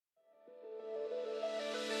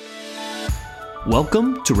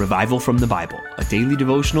Welcome to Revival from the Bible, a daily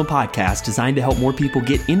devotional podcast designed to help more people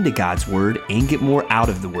get into God's Word and get more out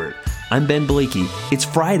of the Word. I'm Ben Blakey. It's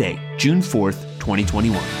Friday, June 4th,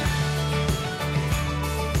 2021.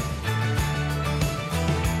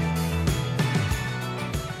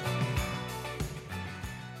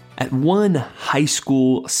 At one high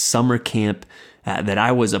school summer camp that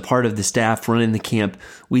I was a part of the staff running the camp,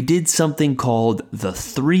 we did something called the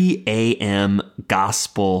 3 a.m.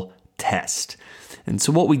 gospel test. And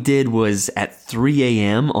so what we did was at 3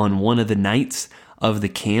 a.m. on one of the nights of the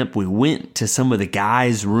camp, we went to some of the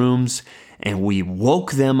guys' rooms and we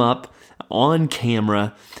woke them up on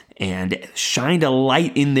camera and shined a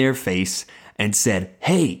light in their face and said,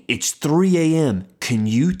 "Hey, it's 3 a.m. Can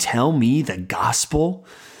you tell me the gospel?"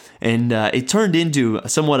 And it turned into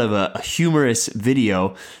somewhat of a humorous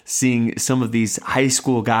video, seeing some of these high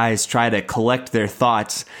school guys try to collect their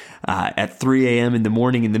thoughts at 3 a.m. in the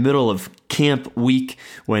morning in the middle of camp week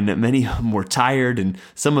when many of them were tired and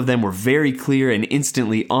some of them were very clear and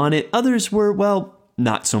instantly on it. Others were, well,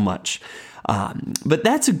 not so much. But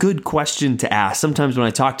that's a good question to ask. Sometimes when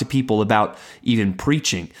I talk to people about even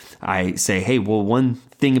preaching, I say, hey, well, one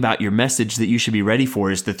thing about your message that you should be ready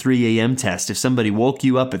for is the 3 a.m. test. If somebody woke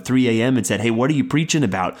you up at 3 a.m. and said, hey, what are you preaching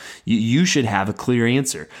about? You should have a clear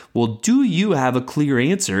answer. Well, do you have a clear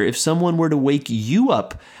answer if someone were to wake you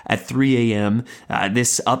up at 3 a.m.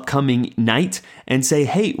 This upcoming night and say,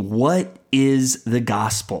 hey, what is the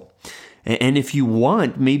gospel? And if you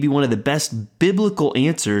want maybe one of the best biblical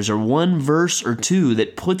answers or one verse or two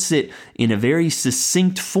that puts it in a very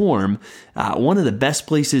succinct form, one of the best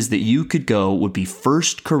places that you could go would be 1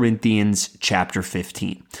 Corinthians chapter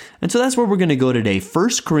 15. And so that's where we're going to go today, 1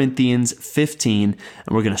 Corinthians 15,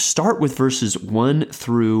 and we're going to start with verses 1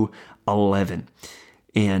 through 11.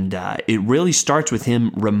 And it really starts with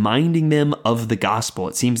him reminding them of the gospel.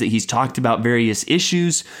 It seems that he's talked about various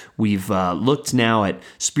issues. We've looked now at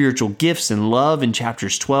spiritual gifts and love in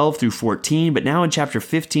chapters 12 through 14. But now in chapter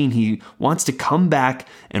 15, he wants to come back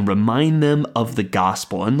and remind them of the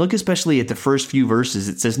gospel. And look especially at the first few verses.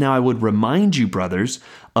 It says, "Now I would remind you, brothers,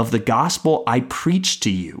 of the gospel I preached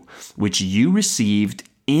to you, which you received,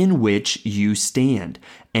 in which you stand,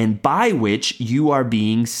 and by which you are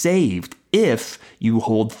being saved, if you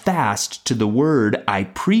hold fast to the word I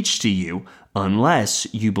preached to you, unless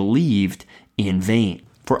you believed in vain.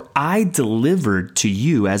 For I delivered to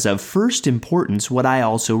you as of first importance what I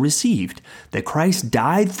also received, that Christ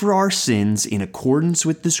died for our sins in accordance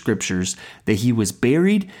with the Scriptures, that he was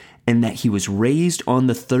buried, and that he was raised on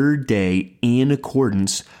the third day in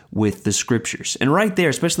accordance with the Scriptures." And right there,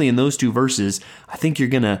 especially in those two verses, I think you're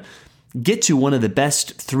going to get to one of the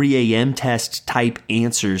best 3 a.m. test type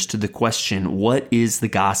answers to the question, what is the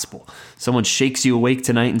gospel? Someone shakes you awake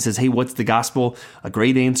tonight and says, hey, what's the gospel? A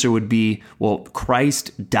great answer would be, well,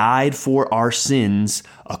 Christ died for our sins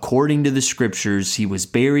according to the Scriptures. He was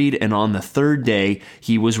buried, and on the third day,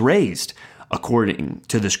 he was raised according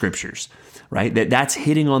to the Scriptures, right? That's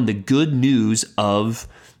hitting on the good news of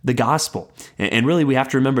the gospel. And really, we have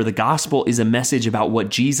to remember the gospel is a message about what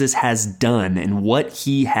Jesus has done and what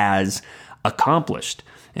he has accomplished.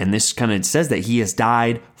 And this kind of says that he has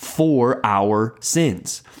died for our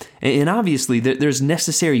sins. And obviously, there's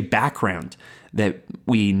necessary background that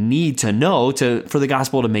we need to know for the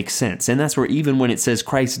gospel to make sense. And that's where even when it says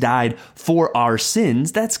Christ died for our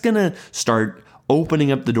sins, that's going to start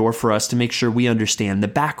opening up the door for us to make sure we understand the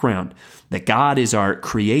background, that God is our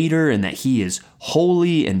creator and that he is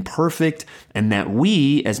holy and perfect, and that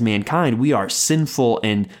we, as mankind, we are sinful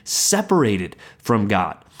and separated from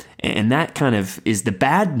God. And that kind of is the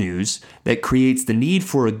bad news that creates the need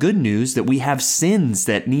for a good news that we have sins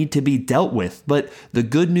that need to be dealt with. But the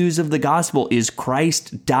good news of the gospel is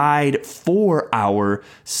Christ died for our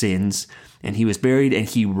sins, and he was buried, and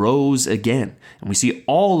he rose again. And we see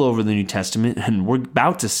all over the New Testament, and we're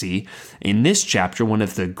about to see in this chapter one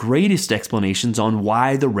of the greatest explanations on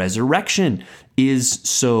why the resurrection is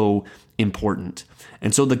so important.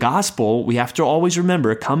 And so the gospel, we have to always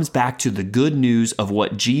remember, comes back to the good news of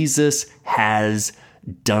what Jesus has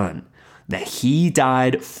done, that he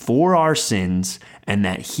died for our sins and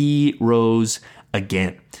that he rose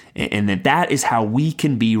again, and that is how we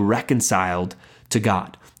can be reconciled to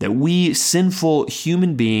God. That we sinful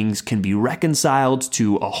human beings can be reconciled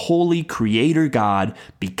to a holy creator God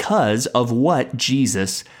because of what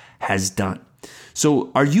Jesus has done.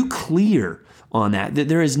 So are you clear on that? That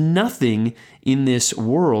there is nothing in this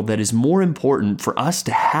world that is more important for us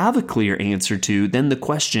to have a clear answer to than the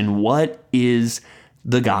question, what is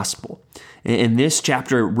the gospel? And this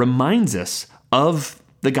chapter reminds us of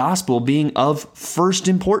the gospel being of first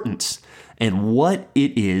importance and what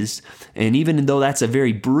it is. And even though that's a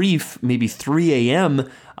very brief, maybe 3 a.m.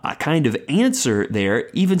 Kind of answer there,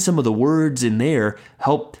 even some of the words in there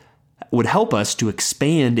would help us to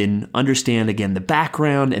expand and understand, again, the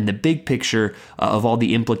background and the big picture of all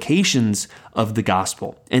the implications of the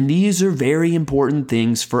gospel. And these are very important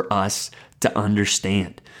things for us to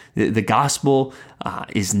understand. The gospel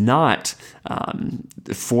is not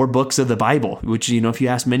 4 books of the Bible, which, if you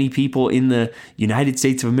ask many people in the United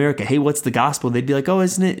States of America, hey, what's the gospel? They'd be like, oh,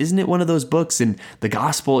 isn't it one of those books? And the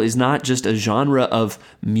gospel is not just a genre of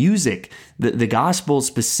music. The gospel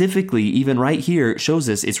specifically, even right here, shows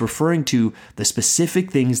us it's referring to the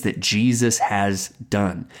specific things that Jesus has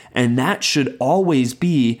done. And that should always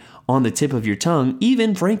be on the tip of your tongue,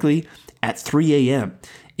 even, frankly, at 3 a.m.,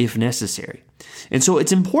 if necessary. And so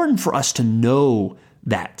it's important for us to know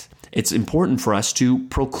that. It's important for us to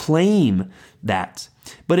proclaim that.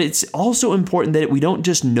 But it's also important that we don't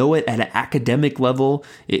just know it at an academic level.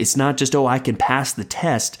 It's not just, I can pass the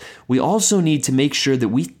test. We also need to make sure that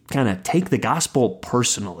we kind of take the gospel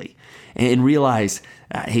personally and realize,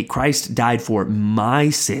 hey, Christ died for my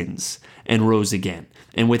sins and rose again.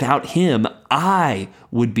 And without him, I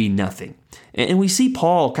would be nothing. And we see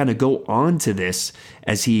Paul kind of go on to this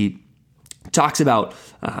as he talks about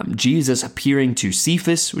Jesus appearing to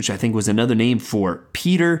Cephas, which I think was another name for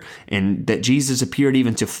Peter, and that Jesus appeared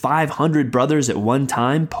even to 500 brothers at one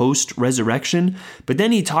time post-resurrection. But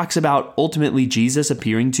then he talks about ultimately Jesus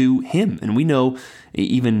appearing to him. And we know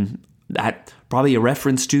even that probably a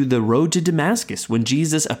reference to the road to Damascus when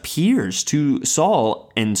Jesus appears to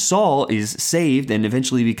Saul, and Saul is saved and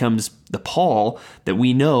eventually becomes the Paul that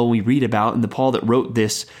we know, we read about, and the Paul that wrote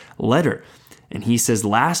this letter. And he says,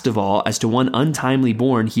 last of all, as to one untimely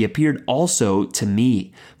born, he appeared also to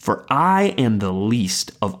me. For I am the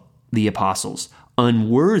least of the apostles,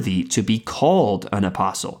 unworthy to be called an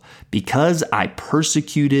apostle, because I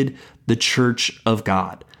persecuted the church of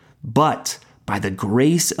God. But by the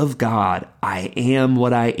grace of God, I am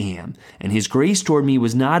what I am. And his grace toward me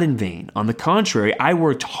was not in vain. On the contrary, I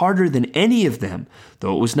worked harder than any of them,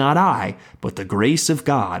 though it was not I, but the grace of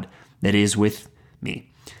God that is with me.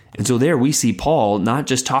 And so there we see Paul not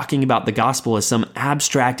just talking about the gospel as some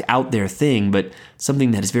abstract out there thing, but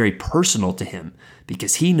something that is very personal to him,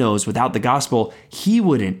 because he knows without the gospel, he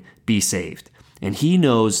wouldn't be saved. And he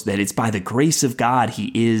knows that it's by the grace of God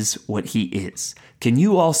he is what he is. Can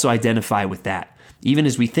you also identify with that? Even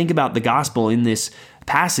as we think about the gospel in this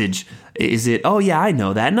passage, is it, oh yeah, I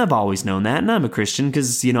know that, and I've always known that, and I'm a Christian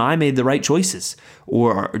because, I made the right choices?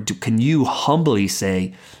 Or can you humbly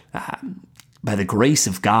say, by the grace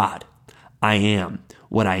of God, I am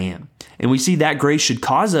what I am? And we see that grace should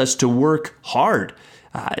cause us to work hard,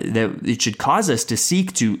 that it should cause us to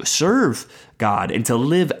seek to serve God and to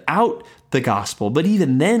live out the gospel. But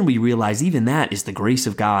even then we realize even that is the grace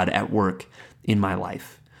of God at work in my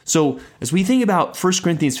life. So as we think about 1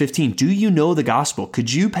 Corinthians 15, do you know the gospel?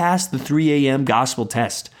 Could you pass the 3 a.m. gospel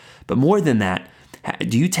test? But more than that,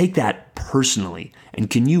 do you take that personally? And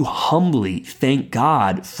can you humbly thank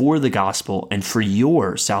God for the gospel and for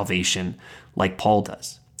your salvation like Paul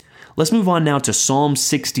does? Let's move on now to Psalm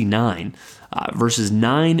 69, verses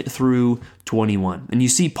 9 through 21. And you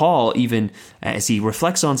see Paul, even as he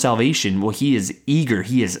reflects on salvation, he is eager,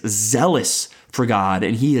 he is zealous for God,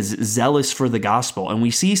 and he is zealous for the gospel. And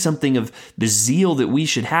we see something of the zeal that we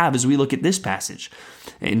should have as we look at this passage.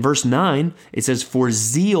 In verse 9, it says, "For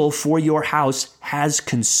zeal for your house has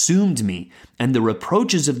consumed me, and the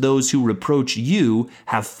reproaches of those who reproach you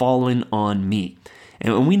have fallen on me."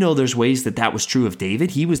 And we know there's ways that was true of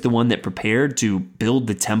David. He was the one that prepared to build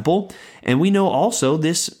the temple. And we know also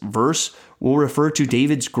this verse will refer to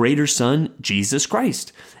David's greater son, Jesus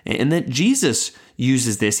Christ. And that Jesus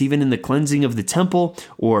uses this even in the cleansing of the temple,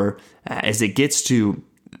 or as it gets to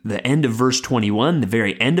the end of verse 21, the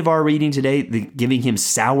very end of our reading today, giving him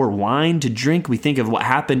sour wine to drink. We think of what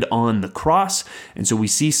happened on the cross. And so we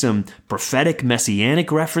see some prophetic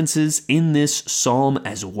messianic references in this psalm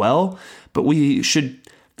as well. But we should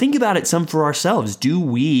think about it some for ourselves. Do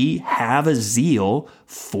we have a zeal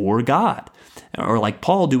for God? Or like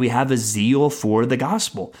Paul, do we have a zeal for the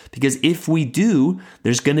gospel? Because if we do,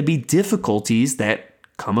 there's going to be difficulties that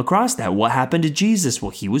come across that. What happened to Jesus?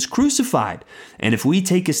 Well, he was crucified. And if we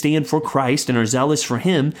take a stand for Christ and are zealous for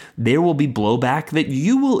him, there will be blowback that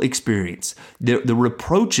you will experience. The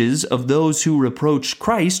reproaches of those who reproach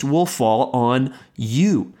Christ will fall on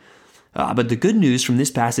you. But the good news from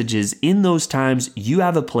this passage is in those times, you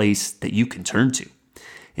have a place that you can turn to.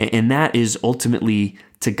 And that is ultimately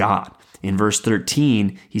to God. In verse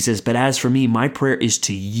 13, he says, "But as for me, my prayer is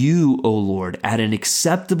to you, O Lord, at an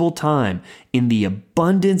acceptable time. In the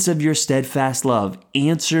abundance of your steadfast love,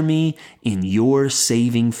 answer me in your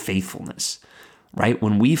saving faithfulness." Right?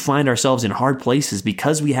 When we find ourselves in hard places,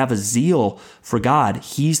 because we have a zeal for God,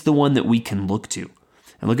 he's the one that we can look to.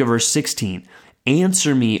 And look at verse 16.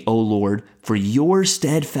 "Answer me, O Lord, for your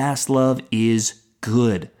steadfast love is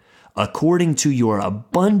good. According to your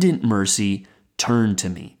abundant mercy, turn to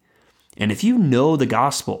me." And if you know the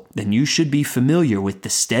gospel, then you should be familiar with the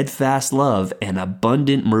steadfast love and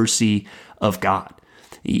abundant mercy of God.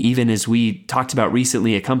 Even as we talked about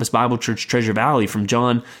recently at Compass Bible Church Treasure Valley from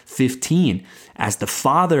John 15, as the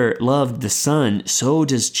Father loved the Son, so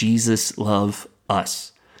does Jesus love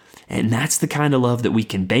us. And that's the kind of love that we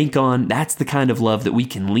can bank on. That's the kind of love that we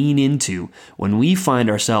can lean into when we find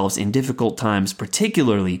ourselves in difficult times,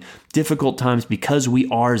 particularly difficult times because we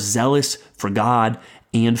are zealous for God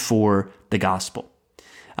and for the gospel.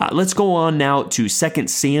 Let's go on now to 2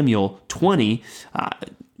 Samuel 20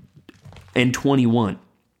 and 21.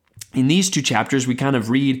 In these two chapters, we kind of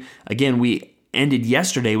read, again, we ended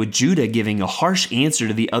yesterday with Judah giving a harsh answer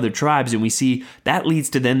to the other tribes, and we see that leads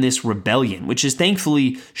to then this rebellion, which is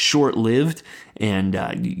thankfully short-lived, and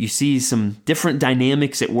you see some different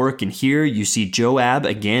dynamics at work in here. You see Joab,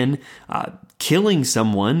 again, killing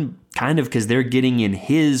someone, kind of because they're getting in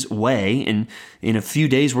his way, and in a few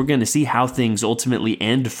days, we're going to see how things ultimately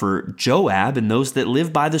end for Joab, and those that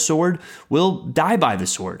live by the sword will die by the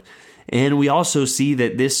sword. And we also see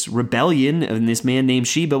that this rebellion and this man named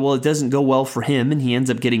Sheba, well, it doesn't go well for him, and he ends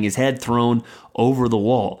up getting his head thrown over the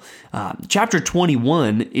wall. Chapter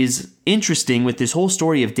 21 is interesting with this whole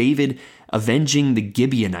story of David avenging the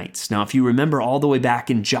Gibeonites. Now, if you remember all the way back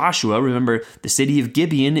in Joshua, remember the city of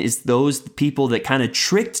Gibeon is those people that kind of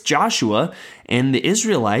tricked Joshua and the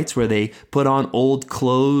Israelites, where they put on old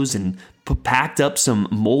clothes and packed up some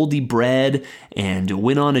moldy bread and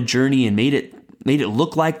went on a journey and made it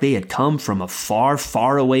look like they had come from a far,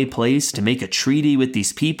 far away place to make a treaty with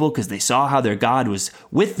these people because they saw how their God was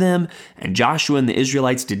with them. And Joshua and the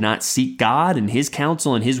Israelites did not seek God and his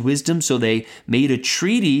counsel and his wisdom, so they made a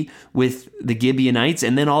treaty with the Gibeonites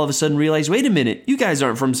and then all of a sudden realized, wait a minute, you guys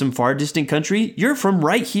aren't from some far distant country. You're from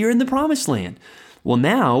right here in the Promised Land. Well,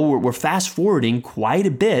 now we're fast forwarding quite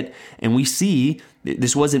a bit, and we see,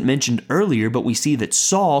 this wasn't mentioned earlier, but we see that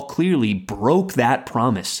Saul clearly broke that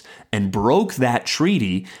promise and broke that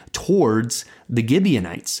treaty towards the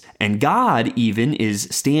Gibeonites. And God even is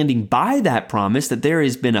standing by that promise that there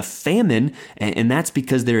has been a famine, and that's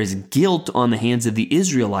because there is guilt on the hands of the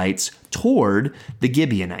Israelites toward the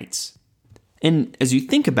Gibeonites. And as you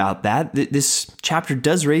think about that, this chapter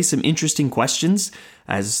does raise some interesting questions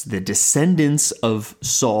as the descendants of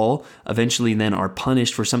Saul eventually then are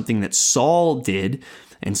punished for something that Saul did.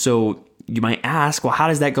 And so you might ask, well, how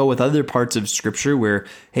does that go with other parts of Scripture where,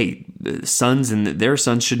 hey, the sons and their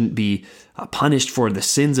sons shouldn't be punished for the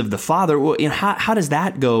sins of the father? Well, how does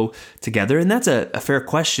that go together? And that's a fair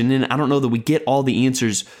question. And I don't know that we get all the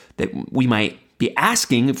answers that we might be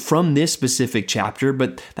asking from this specific chapter,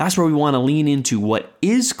 but that's where we want to lean into what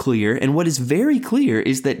is clear. And what is very clear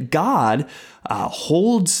is that God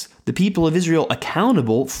holds the people of Israel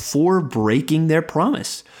accountable for breaking their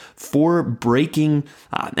promise, for breaking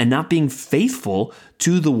and not being faithful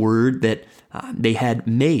to the word that they had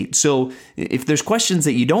made. So if there's questions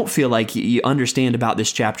that you don't feel like you understand about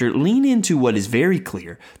this chapter, lean into what is very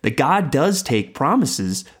clear, that God does take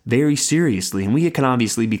promises very seriously. And we can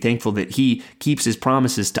obviously be thankful that he keeps his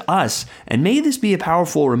promises to us. And may this be a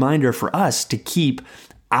powerful reminder for us to keep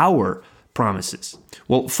our promises.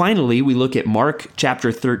 Well, finally, we look at Mark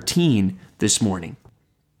chapter 13 this morning.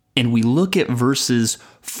 And we look at verses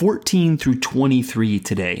 14 through 23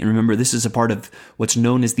 today. And remember, this is a part of what's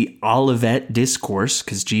known as the Olivet Discourse,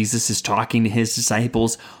 because Jesus is talking to his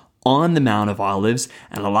disciples on the Mount of Olives.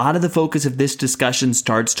 And a lot of the focus of this discussion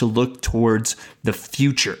starts to look towards the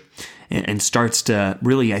future and starts to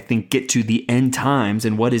really, I think, get to the end times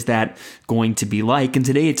and what is that going to be like. And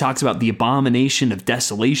today it talks about the abomination of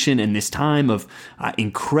desolation and this time of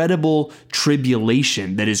incredible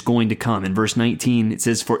tribulation that is going to come. In verse 19, it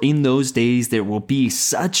says, "For in those days there will be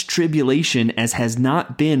such tribulation as has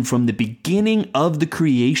not been from the beginning of the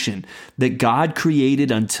creation that God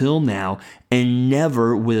created until now and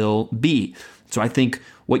never will be." So I think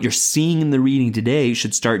what you're seeing in the reading today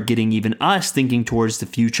should start getting even us thinking towards the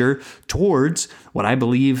future, towards what I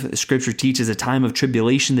believe Scripture teaches, a time of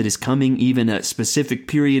tribulation that is coming, even a specific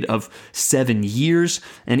period of 7 years,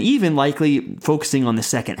 and even likely focusing on the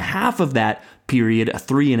second half of that period, a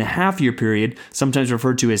 3.5-year period, sometimes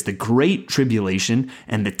referred to as the Great Tribulation,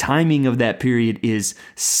 and the timing of that period is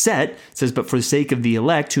set. It says, but for the sake of the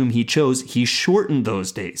elect whom he chose, he shortened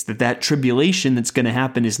those days. That tribulation that's going to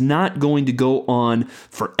happen is not going to go on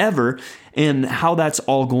forever. And how that's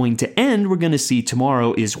all going to end, we're going to see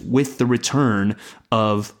tomorrow, is with the return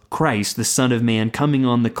of Christ, the Son of Man, coming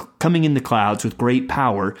in the clouds with great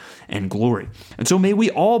power and glory. And so may we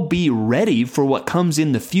all be ready for what comes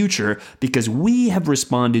in the future, because we have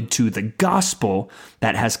responded to the gospel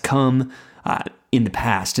that has come in the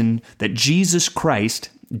past, and that Jesus Christ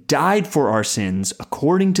died for our sins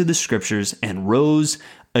according to the Scriptures and rose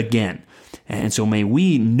again. And so may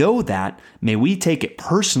we know that, may we take it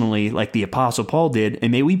personally like the Apostle Paul did,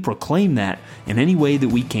 and may we proclaim that in any way that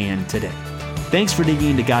we can today. Thanks for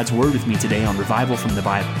digging into God's Word with me today on Revival from the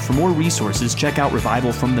Bible. For more resources, check out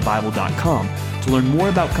revivalfromthebible.com. To learn more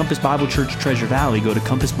about Compass Bible Church Treasure Valley, go to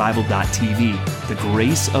compassbible.tv. The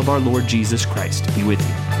grace of our Lord Jesus Christ be with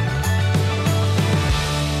you.